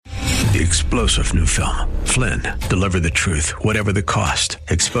The explosive new film, Flynn, deliver the truth, whatever the cost,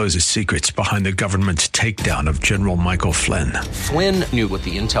 exposes secrets behind the government's takedown of General Michael Flynn. Flynn knew what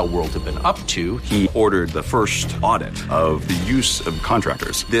the intel world had been up to. He ordered the first audit of the use of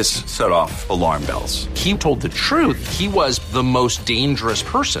contractors. This set off alarm bells. He told the truth. He was the most dangerous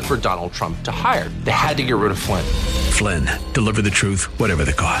person for Donald Trump to hire. They had to get rid of Flynn. Flynn, deliver the truth, whatever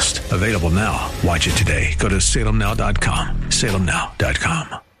the cost. Available now. Watch it today. Go to salemnow.com.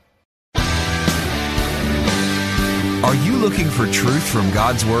 salemnow.com. Are you looking for truth from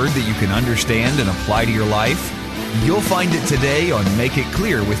God's Word that you can understand and apply to your life? You'll find it today on Make It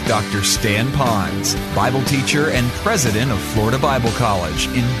Clear with Dr. Stan Ponz, Bible teacher and president of Florida Bible College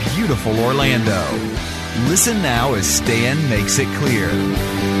in beautiful Orlando. Listen now as Stan makes it clear.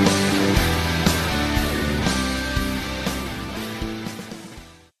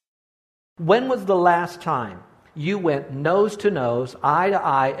 When was the last time you went nose to nose, eye to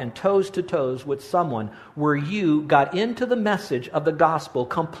eye, and toes to toes with someone where you got into the message of the gospel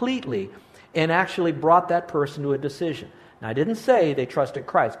completely and actually brought that person to a decision? Now, I didn't say they trusted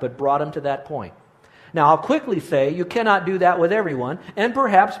Christ, but brought them to that point. Now, I'll quickly say you cannot do that with everyone, and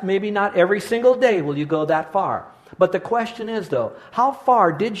perhaps maybe not every single day will you go that far. But the question is, though, how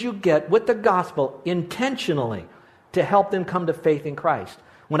far did you get with the gospel intentionally to help them come to faith in Christ?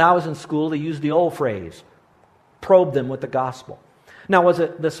 When I was in school, they used the old phrase, probe them with the gospel. Now, was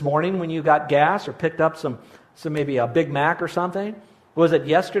it this morning when you got gas or picked up some maybe a Big Mac or something? Was it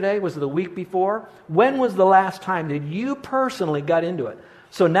yesterday? Was it the week before? When was the last time that you personally got into it?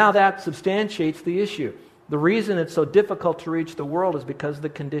 So now that substantiates the issue. The reason it's so difficult to reach the world is because of the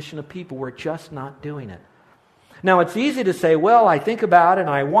condition of people. We're just not doing it. Now, it's easy to say, well, I think about it and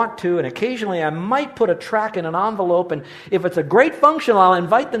I want to, and occasionally I might put a tract in an envelope, and if it's a great function, I'll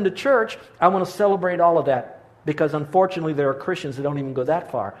invite them to church. I want to celebrate all of that. Because unfortunately there are Christians that don't even go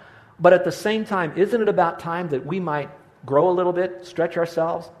that far. But at the same time, isn't it about time that we might grow a little bit, stretch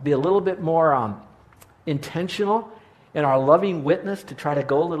ourselves, be a little bit more intentional in our loving witness to try to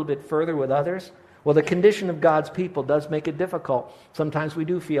go a little bit further with others? Well, the condition of God's people does make it difficult. Sometimes we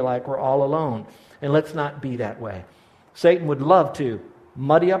do feel like we're all alone. And let's not be that way. Satan would love to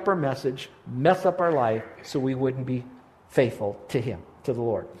muddy up our message, mess up our life, so we wouldn't be faithful to Him, to the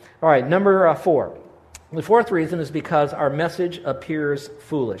Lord. All right, number 4. The fourth reason is because our message appears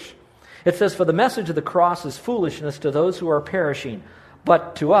foolish. It says, for the message of the cross is foolishness to those who are perishing,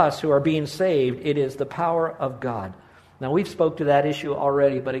 but to us who are being saved, it is the power of God. Now, we've spoke to that issue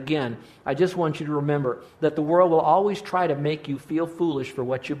already, but again, I just want you to remember that the world will always try to make you feel foolish for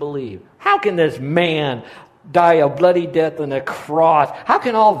what you believe. How can this man die a bloody death on a cross? How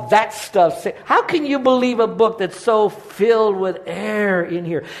can all that stuff say? How can you believe a book that's so filled with air in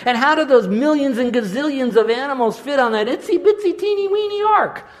here? And how do those millions and gazillions of animals fit on that itsy bitsy teeny weeny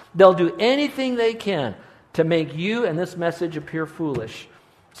ark? They'll do anything they can to make you and this message appear foolish,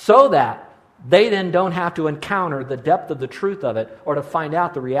 so that they then don't have to encounter the depth of the truth of it, or to find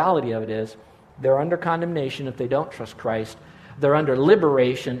out the reality of it is they're under condemnation if they don't trust Christ. They're under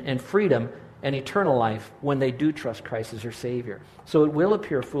liberation and freedom and eternal life when they do trust Christ as their Savior. So it will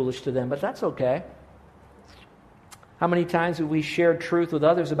appear foolish to them, but that's okay. How many times have we shared truth with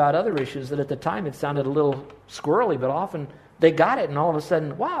others about other issues that at the time it sounded a little squirrely, but often they got it, and all of a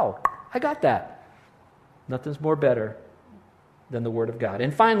sudden, wow, I got that. Nothing's more better than the Word of God.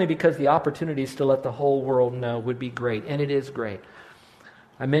 And finally, because the opportunities to let the whole world know would be great, and it is great.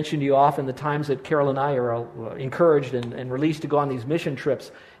 I mentioned to you often the times that Carol and I are encouraged and released to go on these mission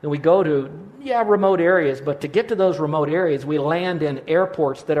trips. And we go to, remote areas, but to get to those remote areas, we land in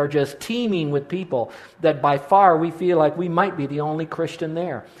airports that are just teeming with people that by far we feel like we might be the only Christian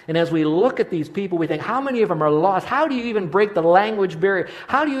there. And as we look at these people, we think, how many of them are lost? How do you even break the language barrier?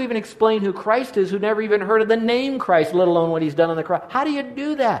 How do you even explain who Christ is, who never even heard of the name Christ, let alone what He's done on the cross? How do you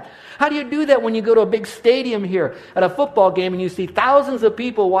do that? How do you do that when you go to a big stadium here at a football game and you see thousands of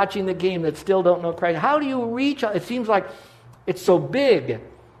people watching the game that still don't know Christ? How do you reach? It seems like it's so big.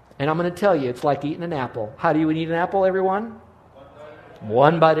 And I'm going to tell you, it's like eating an apple. How do you eat an apple, everyone?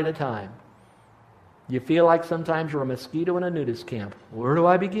 One bite at a time. You feel like sometimes you're a mosquito in a nudist camp. Where do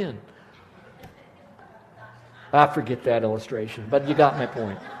I begin? I forget that illustration, but you got my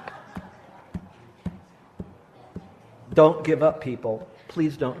point. Don't give up, people.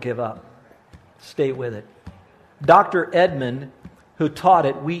 Please don't give up. Stay with it. Dr. Edmond, who taught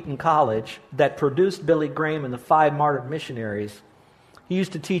at Wheaton College, that produced Billy Graham and the 5 martyred missionaries, he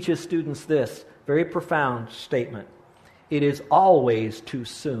used to teach his students this very profound statement. It is always too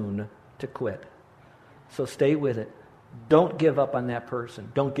soon to quit. So stay with it. Don't give up on that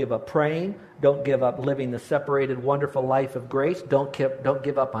person. Don't give up praying. Don't give up living the separated, wonderful life of grace. Don't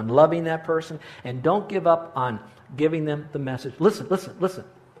give up on loving that person. And don't give up on giving them the message. Listen.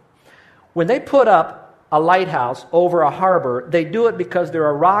 When they put up a lighthouse over a harbor, they do it because there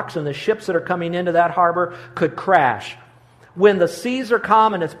are rocks and the ships that are coming into that harbor could crash. When the seas are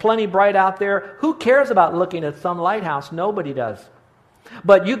calm and it's plenty bright out there, who cares about looking at some lighthouse? Nobody does.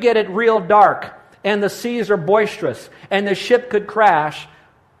 But you get it real dark and the seas are boisterous and the ship could crash.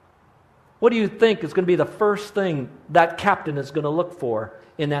 What do you think is going to be the first thing that captain is going to look for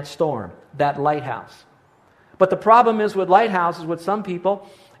in that storm? That lighthouse. But the problem is with lighthouses, with some people,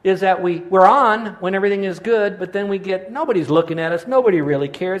 is that we're on when everything is good, but then nobody's looking at us, nobody really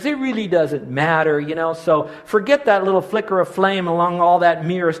cares, it really doesn't matter, so forget that little flicker of flame along all that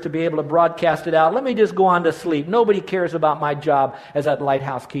mirrors to be able to broadcast it out. Let me just go on to sleep. Nobody cares about my job as that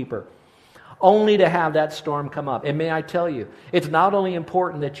lighthouse keeper. Only to have that storm come up. And may I tell you, it's not only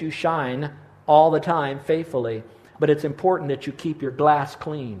important that you shine all the time faithfully, but it's important that you keep your glass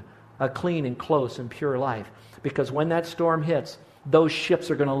clean, a clean and close and pure life. Because when that storm hits, those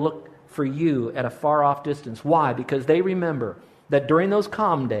ships are going to look for you at a far off distance. Why? Because they remember that during those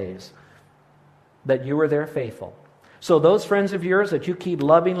calm days that you were there faithful. So those friends of yours that you keep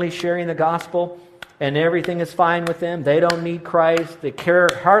lovingly sharing the gospel and everything is fine with them, they don't need Christ, they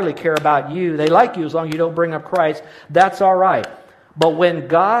hardly care about you, they like you as long as you don't bring up Christ, that's all right. But when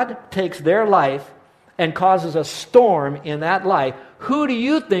God takes their life and causes a storm in that life, who do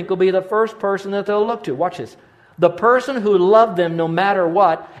you think will be the first person that they'll look to? Watch this. The person who loved them no matter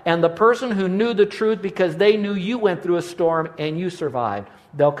what, and the person who knew the truth because they knew you went through a storm and you survived,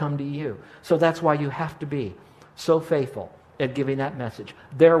 they'll come to you. So that's why you have to be so faithful at giving that message.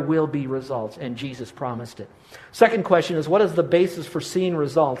 There will be results, and Jesus promised it. Second question is, what is the basis for seeing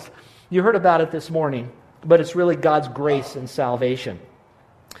results? You heard about it this morning, but it's really God's grace and salvation.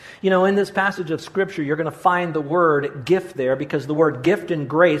 In this passage of Scripture, you're going to find the word gift there because the word gift and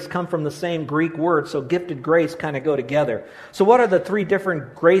grace come from the same Greek word, so gift and grace kind of go together. So what are the three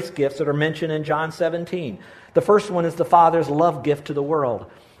different grace gifts that are mentioned in John 17? The first one is the Father's love gift to the world.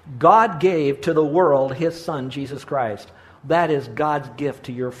 God gave to the world His Son, Jesus Christ. That is God's gift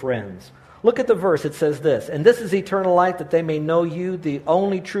to your friends. Look at the verse. It says this, "And this is eternal life, that they may know you, the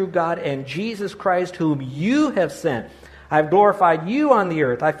only true God, and Jesus Christ, whom you have sent. I have glorified you on the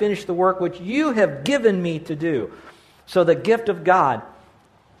earth. I finished the work which you have given me to do." So the gift of God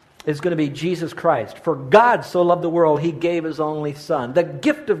is going to be Jesus Christ. For God so loved the world, He gave His only Son. The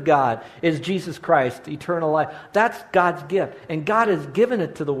gift of God is Jesus Christ, eternal life. That's God's gift. And God has given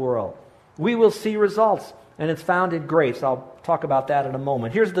it to the world. We will see results. And it's found in grace. I'll talk about that in a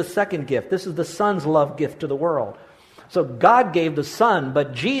moment. Here's the second gift. This is the Son's love gift to the world. So God gave the Son,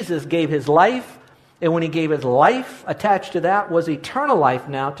 but Jesus gave His life. And when He gave His life, attached to that was eternal life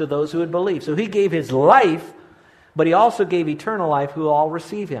now to those who would believe. So He gave His life, but He also gave eternal life who all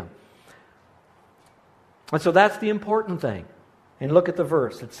receive Him. And so that's the important thing. And look at the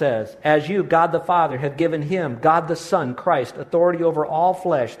verse. It says, "As you, God the Father, have given Him, God the Son, Christ, authority over all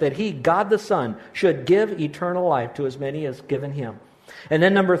flesh, that He, God the Son, should give eternal life to as many as given Him." And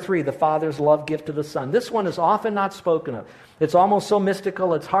then number 3, the Father's love gift to the Son. This one is often not spoken of. It's almost so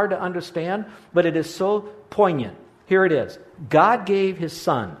mystical, it's hard to understand, but it is so poignant. Here it is. God gave His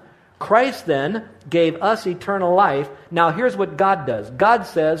Son. Christ then gave us eternal life. Now here's what God does. God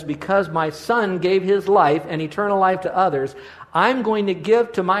says, because my Son gave His life and eternal life to others, I'm going to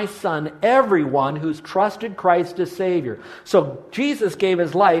give to my Son everyone who's trusted Christ as Savior. So Jesus gave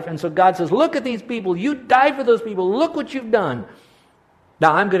His life, and so God says, look at these people. You died for those people. Look what you've done.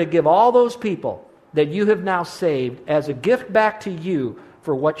 Now I'm going to give all those people that you have now saved as a gift back to you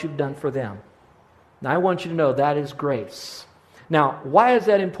for what you've done for them. Now I want you to know that is grace. Now, why is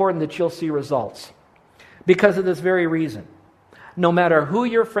that important that you'll see results? Because of this very reason. No matter who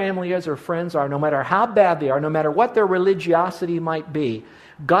your family is or friends are, no matter how bad they are, no matter what their religiosity might be,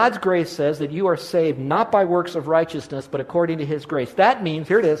 God's grace says that you are saved not by works of righteousness, but according to His grace. That means,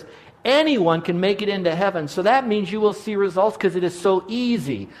 here it is, anyone can make it into heaven. So that means you will see results because it is so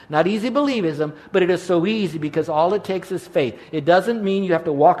easy. Not easy believism, but it is so easy because all it takes is faith. It doesn't mean you have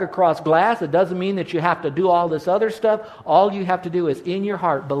to walk across glass. It doesn't mean that you have to do all this other stuff. All you have to do is in your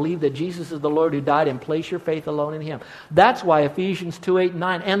heart believe that Jesus is the Lord who died and place your faith alone in Him. That's why Ephesians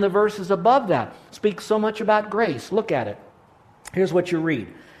 2:8-9 and the verses above that speak so much about grace. Look at it. Here's what you read.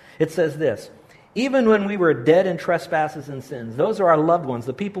 It says this. "Even when we were dead in trespasses and sins," those are our loved ones,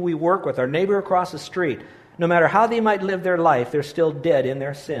 the people we work with, our neighbor across the street. No matter how they might live their life, they're still dead in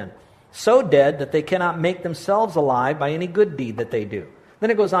their sin. So dead that they cannot make themselves alive by any good deed that they do.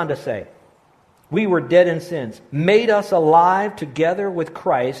 Then it goes on to say, We were dead in sins, made us alive together with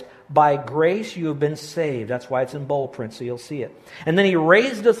Christ. By grace you have been saved. That's why it's in bold print, so you'll see it. And then He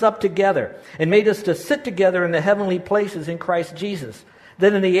raised us up together and made us to sit together in the heavenly places in Christ Jesus,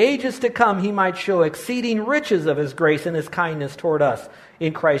 that in the ages to come He might show exceeding riches of His grace and His kindness toward us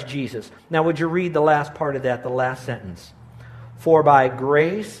in Christ Jesus. Now would you read the last part of that, the last sentence? For by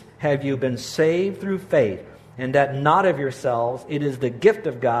grace have you been saved through faith, and that not of yourselves, it is the gift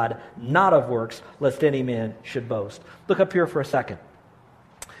of God, not of works, lest any man should boast. Look up here for a second.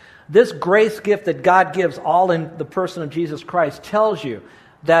 This grace gift that God gives all in the person of Jesus Christ tells you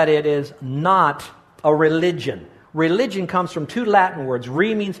that it is not a religion. Religion comes from two Latin words.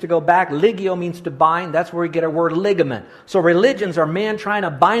 Re means to go back. Ligio means to bind. That's where we get our word ligament. So religions are man trying to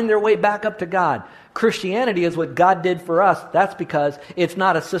bind their way back up to God. Christianity is what God did for us. That's because it's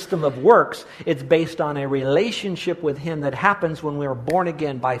not a system of works. It's based on a relationship with Him that happens when we are born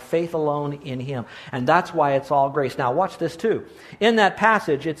again by faith alone in Him. And that's why it's all grace. Now watch this too. In that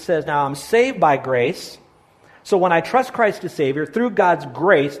passage it says, now I'm saved by grace. So when I trust Christ as Savior, through God's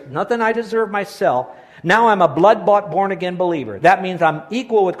grace, nothing I deserve myself, now I'm a blood-bought, born-again believer. That means I'm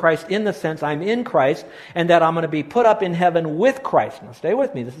equal with Christ in the sense I'm in Christ, and that I'm going to be put up in heaven with Christ. Now stay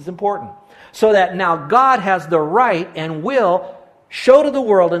with me, this is important. So that now God has the right and will show to the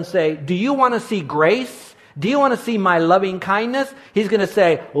world and say, do you want to see grace? Do you want to see my loving kindness? He's going to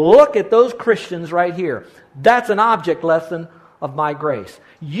say, look at those Christians right here. That's an object lesson of my grace.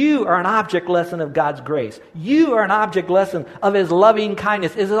 You are an object lesson of God's grace. You are an object lesson of His loving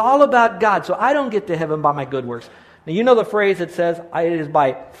kindness. It's all about God. So I don't get to heaven by my good works. Now you know the phrase that says, it is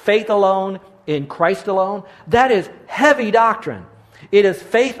by faith alone, in Christ alone? That is heavy doctrine. It is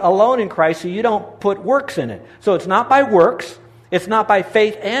faith alone in Christ, so you don't put works in it. So it's not by works. It's not by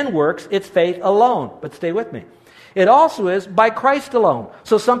faith and works. It's faith alone. But stay with me. It also is by Christ alone.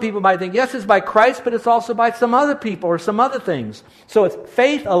 So some people might think, yes, it's by Christ, but it's also by some other people or some other things. So it's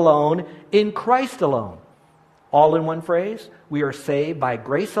faith alone in Christ alone. All in one phrase. We are saved by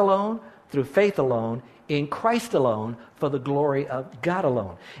grace alone, through faith alone, in Christ alone, for the glory of God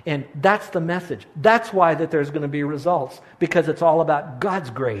alone. And that's the message. That's why that there's going to be results, because it's all about God's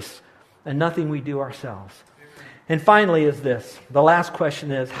grace and nothing we do ourselves. And finally is this. The last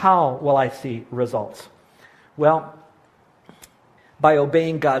question is, how will I see results? Well, by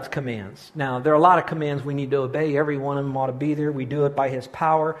obeying God's commands. Now, there are a lot of commands we need to obey. Every one of them ought to be there. We do it by His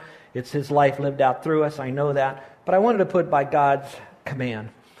power. It's His life lived out through us. I know that. But I wanted to put by God's command.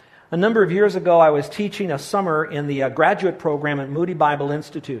 A number of years ago, I was teaching a summer in the graduate program at Moody Bible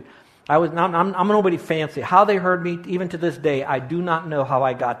Institute. I'm nobody fancy. How they heard me, even to this day, I do not know how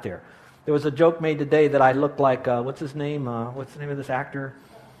I got there. There was a joke made today that I looked like, what's his name? What's the name of this actor?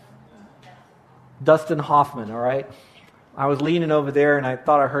 Dustin Hoffman, all right? I was leaning over there and I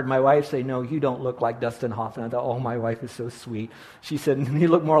thought I heard my wife say, no, you don't look like Dustin Hoffman. I thought, oh, my wife is so sweet. She said, you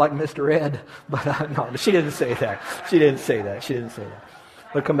look more like Mr. Ed. But no, she didn't say that. She didn't say that.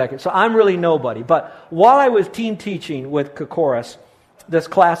 We'll come back here. So I'm really nobody. But while I was team teaching with Kokoris, this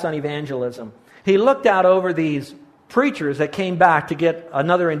class on evangelism, he looked out over these preachers that came back to get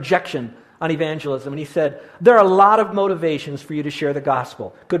another injection on evangelism. And he said, there are a lot of motivations for you to share the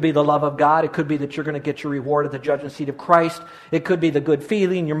gospel. It could be the love of God. It could be that you're going to get your reward at the judgment seat of Christ. It could be the good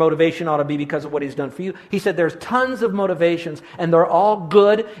feeling. Your motivation ought to be because of what He's done for you. He said there's tons of motivations, and they're all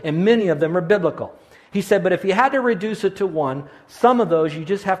good, and many of them are biblical. He said, but if you had to reduce it to one, some of those you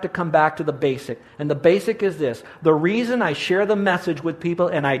just have to come back to the basic. And the basic is this. The reason I share the message with people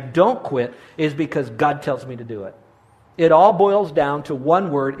and I don't quit is because God tells me to do it. It all boils down to one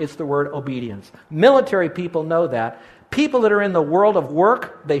word. It's the word obedience. Military people know that. People that are in the world of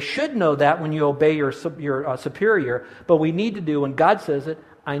work, they should know that when you obey your superior. But we need to do, when God says it,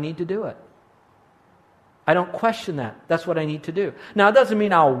 I need to do it. I don't question that. That's what I need to do. Now, it doesn't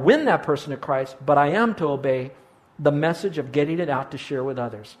mean I'll win that person to Christ, but I am to obey the message of getting it out to share with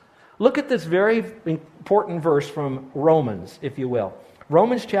others. Look at this very important verse from Romans, if you will.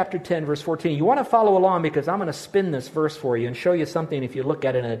 Romans chapter 10, verse 14. You want to follow along because I'm going to spin this verse for you and show you something if you look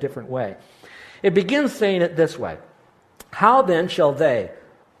at it in a different way. It begins saying it this way. How then shall they,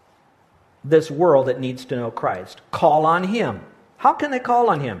 this world that needs to know Christ, call on Him? How can they call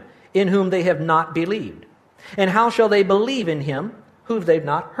on Him in whom they have not believed? And how shall they believe in Him whom they've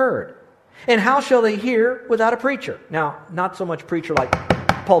not heard? And how shall they hear without a preacher? Now, not so much preacher like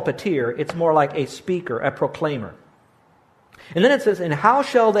pulpiteer. It's more like a speaker, a proclaimer. And then it says, and how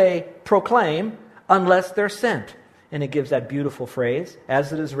shall they proclaim unless they're sent? And it gives that beautiful phrase,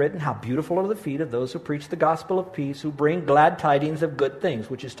 as it is written, how beautiful are the feet of those who preach the gospel of peace, who bring glad tidings of good things,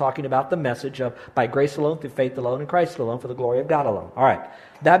 which is talking about the message of by grace alone, through faith alone, in Christ alone, for the glory of God alone. All right.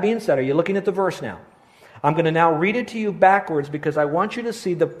 That being said, are you looking at the verse now? I'm going to now read it to you backwards because I want you to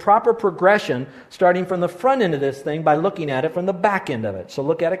see the proper progression starting from the front end of this thing by looking at it from the back end of it. So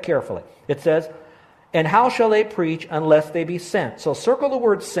look at it carefully. It says, and how shall they preach unless they be sent? So circle the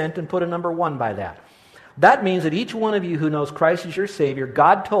word sent and put a number 1 by that. That means that each one of you who knows Christ is your Savior,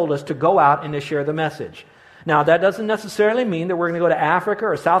 God told us to go out and to share the message. Now, that doesn't necessarily mean that we're going to go to Africa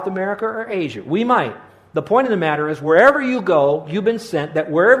or South America or Asia. We might. The point of the matter is, wherever you go, you've been sent,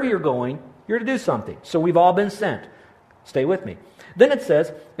 that wherever you're going, you're to do something. So we've all been sent. Stay with me. Then it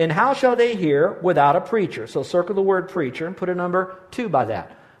says, and how shall they hear without a preacher? So circle the word preacher and put a number 2 by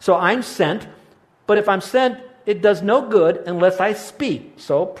that. So I'm sent, but if I'm sent, it does no good unless I speak.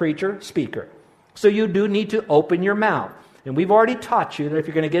 So preacher, speaker. So you do need to open your mouth. And we've already taught you that if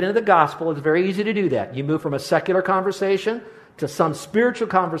you're going to get into the gospel, it's very easy to do that. You move from a secular conversation to some spiritual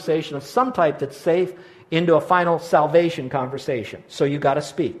conversation of some type that's safe into a final salvation conversation. So you got to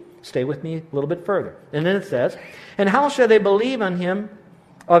speak. Stay with me a little bit further. And then it says, and how shall they believe on him,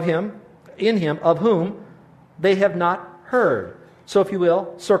 in him, of whom they have not heard? So if you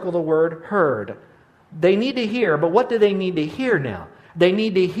will, circle the word heard. They need to hear, but what do they need to hear now? They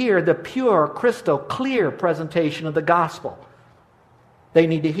need to hear the pure, crystal clear presentation of the gospel. They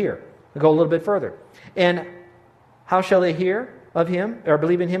need to hear. We'll go a little bit further. And how shall they hear of him, or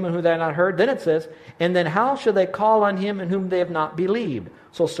believe in him in whom they have not heard? Then it says, and then how shall they call on him in whom they have not believed?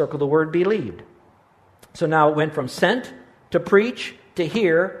 So circle the word believed. So now it went from sent to preach to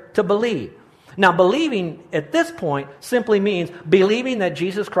hear to believe. Now believing at this point simply means believing that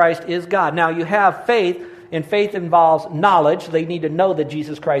Jesus Christ is God. Now you have faith, and faith involves knowledge. They need to know that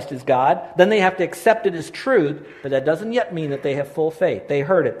Jesus Christ is God. Then they have to accept it as truth, but that doesn't yet mean that they have full faith. They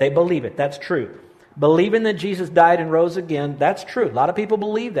heard it. They believe it. That's true. Believing that Jesus died and rose again, that's true. A lot of people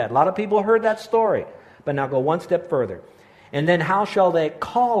believe that. A lot of people heard that story. But now go one step further. And then how shall they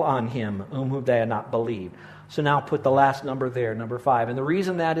call on him whom they have not believed? So now put the last number there, number 5. And the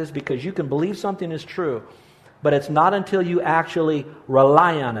reason that is because you can believe something is true, but it's not until you actually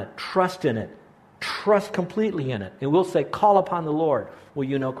rely on it, trust in it, trust completely in it. And we'll say, call upon the Lord, will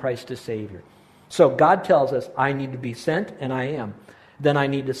you know Christ as Savior. So God tells us, I need to be sent, and I am. Then I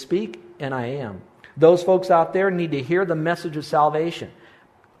need to speak, and I am. Those folks out there need to hear the message of salvation.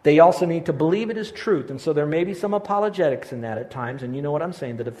 They also need to believe it is truth. And so there may be some apologetics in that at times, and you know what I'm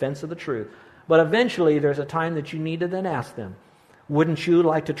saying, the defense of the truth. But eventually there's a time that you need to then ask them, wouldn't you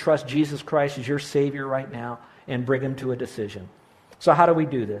like to trust Jesus Christ as your Savior right now and bring him to a decision? So how do we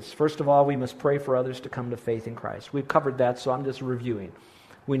do this? First of all, we must pray for others to come to faith in Christ. We've covered that, so I'm just reviewing.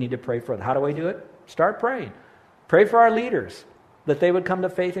 We need to pray for them. How do I do it? Start praying. Pray for our leaders, that they would come to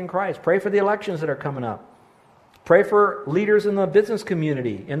faith in Christ. Pray for the elections that are coming up. Pray for leaders in the business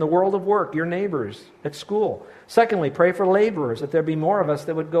community, in the world of work, your neighbors at school. Secondly, pray for laborers, that there be more of us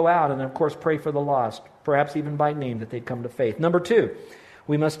that would go out. And of course, pray for the lost, perhaps even by name, that they'd come to faith. Number 2,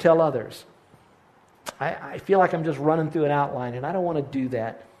 we must tell others. I feel like I'm just running through an outline, and I don't want to do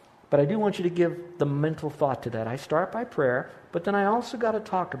that. But I do want you to give the mental thought to that. I start by prayer, but then I also got to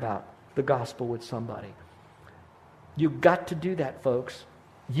talk about the gospel with somebody. You've got to do that, folks.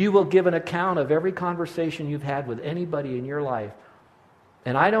 You will give an account of every conversation you've had with anybody in your life.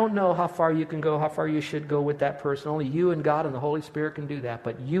 And I don't know how far you can go, how far you should go with that person. Only you and God and the Holy Spirit can do that.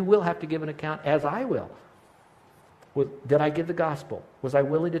 But you will have to give an account, as I will. Did I give the gospel? Was I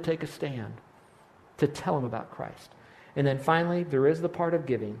willing to take a stand to tell them about Christ? And then finally, there is the part of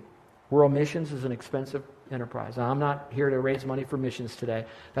giving. World missions is an expensive enterprise. Now, I'm not here to raise money for missions today.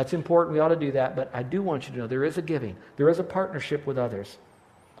 That's important. We ought to do that. But I do want you to know there is a giving. There is a partnership with others.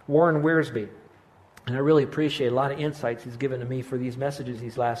 Warren Wiersbe, and I really appreciate a lot of insights he's given to me for these messages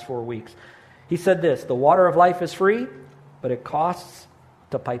these last 4 weeks. He said this, the water of life is free, but it costs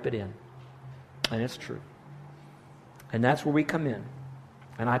to pipe it in. And it's true. And that's where we come in.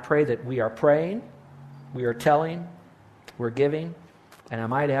 And I pray that we are praying, we are telling, we're giving, and I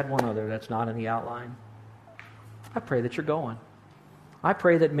might add one other that's not in the outline. I pray that you're going. I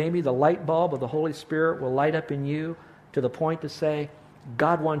pray that maybe the light bulb of the Holy Spirit will light up in you to the point to say,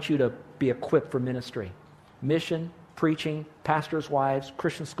 God wants you to be equipped for ministry. Mission, preaching, pastors' wives,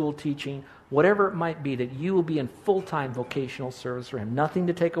 Christian school teaching, whatever it might be, that you will be in full-time vocational service for Him. Nothing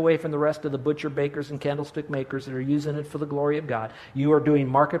to take away from the rest of the butcher bakers and candlestick makers that are using it for the glory of God. You are doing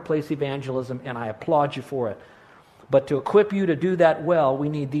marketplace evangelism, and I applaud you for it. But to equip you to do that well, we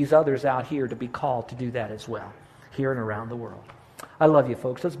need these others out here to be called to do that as well, here and around the world. I love you,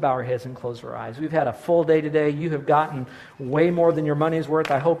 folks. Let's bow our heads and close our eyes. We've had a full day today. You have gotten way more than your money's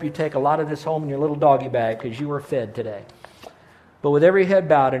worth. I hope you take a lot of this home in your little doggy bag because you were fed today. But with every head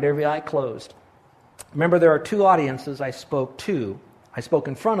bowed and every eye closed, remember there are two audiences I spoke to. I spoke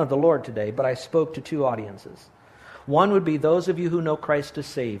in front of the Lord today, but I spoke to two audiences. One would be those of you who know Christ as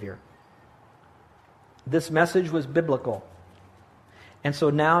Savior. This message was biblical. And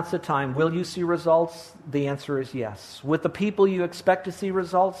so now it's the time. Will you see results? The answer is yes. With the people you expect to see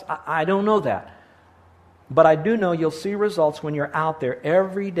results? I don't know that. But I do know you'll see results when you're out there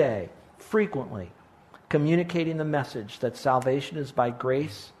every day, frequently, communicating the message that salvation is by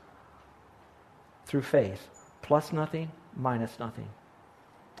grace through faith, plus nothing, minus nothing.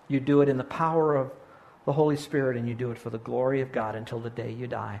 You do it in the power of the Holy Spirit, and you do it for the glory of God until the day you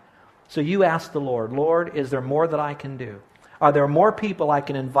die. So you ask the Lord, Lord, is there more that I can do? Are there more people I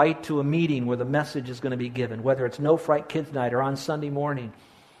can invite to a meeting where the message is going to be given, whether it's No Fright Kids Night or on Sunday morning?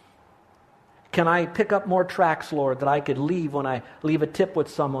 Can I pick up more tracts, Lord, that I could leave when I leave a tip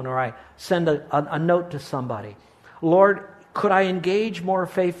with someone or I send a note to somebody? Lord, could I engage more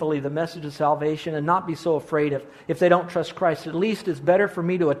faithfully the message of salvation and not be so afraid if they don't trust Christ? At least it's better for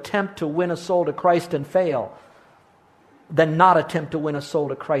me to attempt to win a soul to Christ and fail than not attempt to win a soul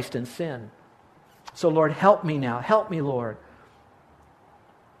to Christ and sin. So Lord, help me now. Help me, Lord.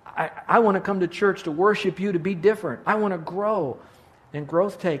 I want to come to church to worship you, to be different. I want to grow. And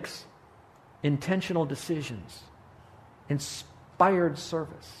growth takes intentional decisions, inspired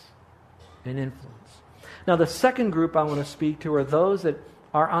service, and influence. Now, the second group I want to speak to are those that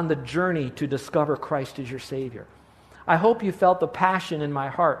are on the journey to discover Christ as your Savior. I hope you felt the passion in my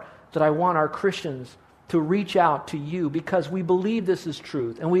heart that I want our Christians to reach out to you because we believe this is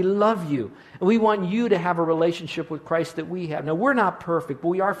truth and we love you and we want you to have a relationship with Christ that we have. Now, we're not perfect, but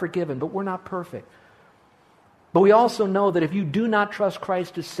we are forgiven, but we're not perfect. But we also know that if you do not trust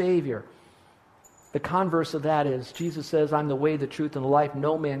Christ as Savior, the converse of that is Jesus says, I'm the way, the truth, and the life.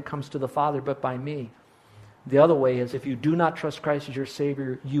 No man comes to the Father but by me. The other way is if you do not trust Christ as your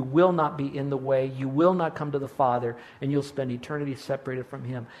Savior, you will not be in the way, you will not come to the Father, and you'll spend eternity separated from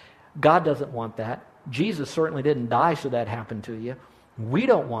Him. God doesn't want that. Jesus certainly didn't die so that happened to you. We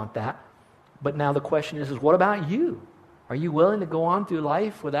don't want that. But now the question is what about you? Are you willing to go on through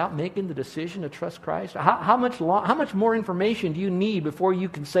life without making the decision to trust Christ? How much more information do you need before you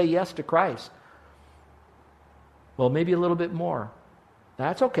can say yes to Christ? Well, maybe a little bit more.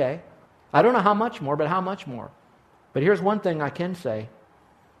 That's okay. I don't know how much more, but how much more? But here's one thing I can say.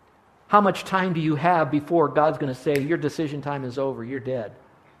 How much time do you have before God's going to say, your decision time is over, you're dead?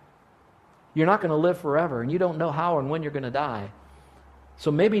 You're not going to live forever, and you don't know how and when you're going to die.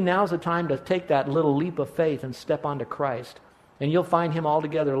 So maybe now's the time to take that little leap of faith and step onto Christ, and you'll find Him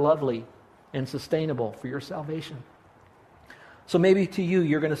altogether lovely and sustainable for your salvation. So maybe to you,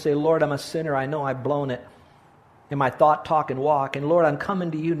 you're going to say, Lord, I'm a sinner. I know I've blown it in my thought, talk, and walk. And Lord, I'm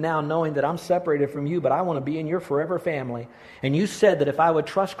coming to you now knowing that I'm separated from you, but I want to be in your forever family. And you said that if I would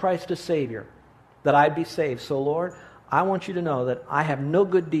trust Christ as Savior, that I'd be saved. So Lord, I want you to know that I have no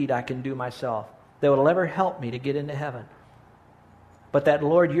good deed I can do myself that will ever help me to get into heaven. But that,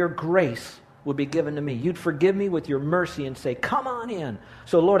 Lord, your grace would be given to me. You'd forgive me with your mercy and say, come on in.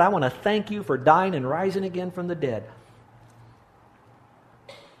 So Lord, I want to thank you for dying and rising again from the dead.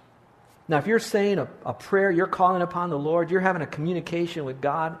 Now, if you're saying a prayer, you're calling upon the Lord, you're having a communication with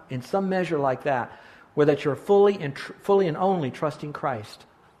God in some measure like that, where that you're fully and only trusting Christ,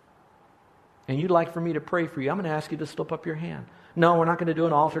 and you'd like for me to pray for you, I'm going to ask you to slip up your hand. No, we're not going to do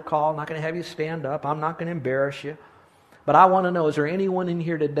an altar call. I'm not going to have you stand up. I'm not going to embarrass you. But I want to know, is there anyone in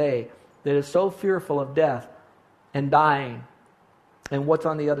here today that is so fearful of death and dying and what's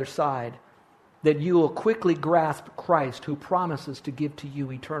on the other side that you will quickly grasp Christ, who promises to give to you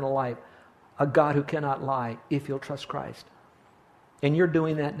eternal life, a God who cannot lie, if you'll trust Christ? And you're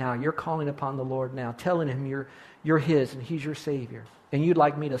doing that now. You're calling upon the Lord now, telling Him you're His and He's your Savior. And you'd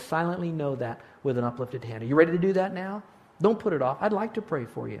like me to silently know that with an uplifted hand. Are you ready to do that now? Don't put it off. I'd like to pray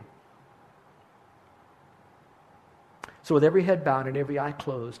for you. So with every head bowed and every eye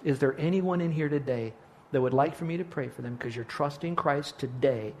closed, is there anyone in here today that would like for me to pray for them because you're trusting Christ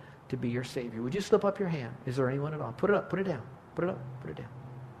today to be your Savior? Would you slip up your hand? Is there anyone at all? Put it up, put it down, put it up, put it down.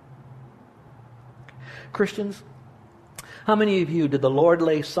 Christians, how many of you did the Lord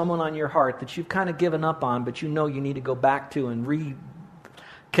lay someone on your heart that you've kind of given up on, but you know you need to go back to and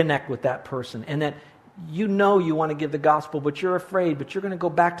reconnect with that person, and that you know you want to give the gospel, but you're afraid, but you're going to go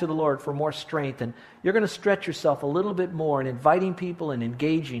back to the Lord for more strength, and you're going to stretch yourself a little bit more in inviting people and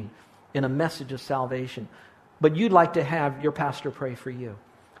engaging in a message of salvation, but you'd like to have your pastor pray for you?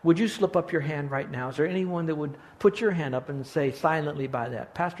 Would you slip up your hand right now? Is there anyone that would put your hand up and say silently by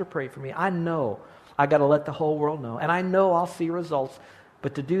that, Pastor, pray for me. I know I got to let the whole world know. And I know I'll see results.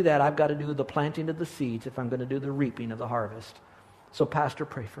 But to do that, I've got to do the planting of the seeds if I'm going to do the reaping of the harvest. So, Pastor,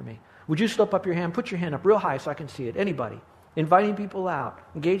 pray for me. Would you slip up your hand? Put your hand up real high so I can see it. Anybody. Inviting people out.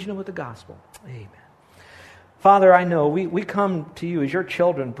 Engaging them with the gospel. Amen. Father, I know we come to you as your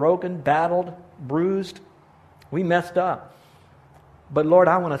children, broken, battled, bruised. We messed up. But Lord,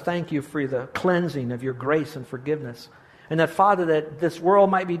 I want to thank you for the cleansing of your grace and forgiveness. And that, Father, that this world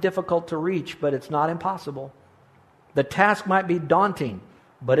might be difficult to reach, but it's not impossible. The task might be daunting,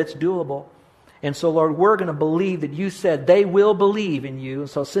 but it's doable. And so, Lord, we're going to believe that you said they will believe in you. And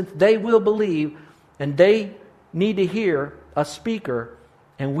so since they will believe and they need to hear a speaker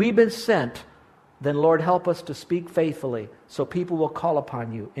and we've been sent, then, Lord, help us to speak faithfully so people will call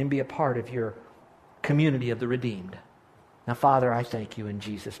upon you and be a part of your community of the redeemed. Now, Father, I thank you in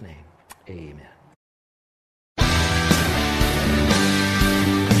Jesus' name. Amen.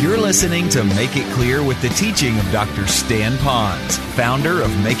 You're listening to Make It Clear with the teaching of Dr. Stan Ponz, founder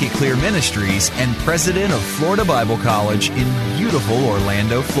of Make It Clear Ministries and president of Florida Bible College in beautiful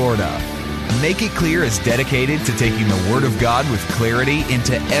Orlando, Florida. Make It Clear is dedicated to taking the Word of God with clarity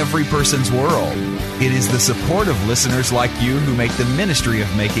into every person's world. It is the support of listeners like you who make the ministry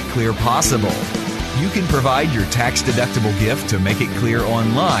of Make It Clear possible. You can provide your tax-deductible gift to Make It Clear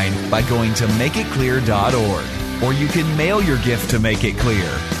online by going to makeitclear.org. Or you can mail your gift to Make It Clear,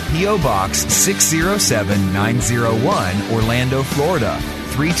 P.O. Box 607901, Orlando, Florida,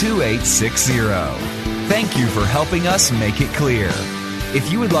 32860. Thank you for helping us make it clear.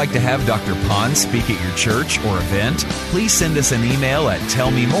 If you would like to have Dr. Ponz speak at your church or event, please send us an email at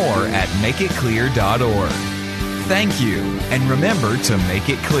tellmemore@makeitclear.org. Thank you, and remember to make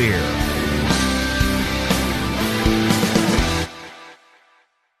it clear.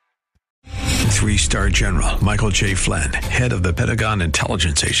 Three-star General Michael J. Flynn, head of the Pentagon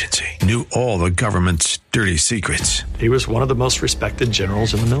Intelligence Agency, knew all the government's dirty secrets. He was one of the most respected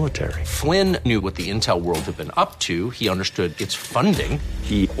generals in the military. Flynn knew what the intel world had been up to. He understood its funding.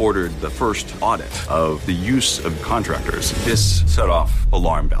 He ordered the first audit of the use of contractors. This set off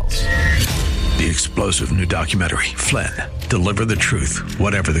alarm bells. The explosive new documentary, Flynn, Deliver the Truth,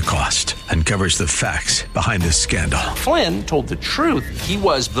 Whatever the Cost, uncovers the facts behind this scandal. Flynn told the truth. He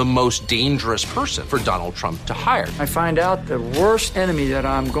was the most dangerous person for Donald Trump to hire. I find out the worst enemy that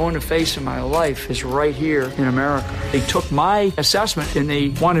I'm going to face in my life is right here in America. They took my assessment and they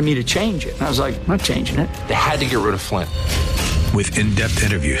wanted me to change it. And I was like, I'm not changing it. They had to get rid of Flynn. With in-depth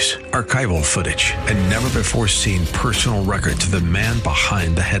interviews, archival footage, and never-before-seen personal records of the man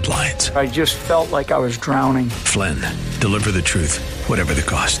behind the headlines. I just felt like I was drowning. Flynn, Deliver the Truth, Whatever the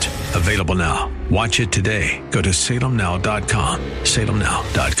Cost. Available now. Watch it today. Go to salemnow.com.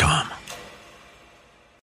 salemnow.com.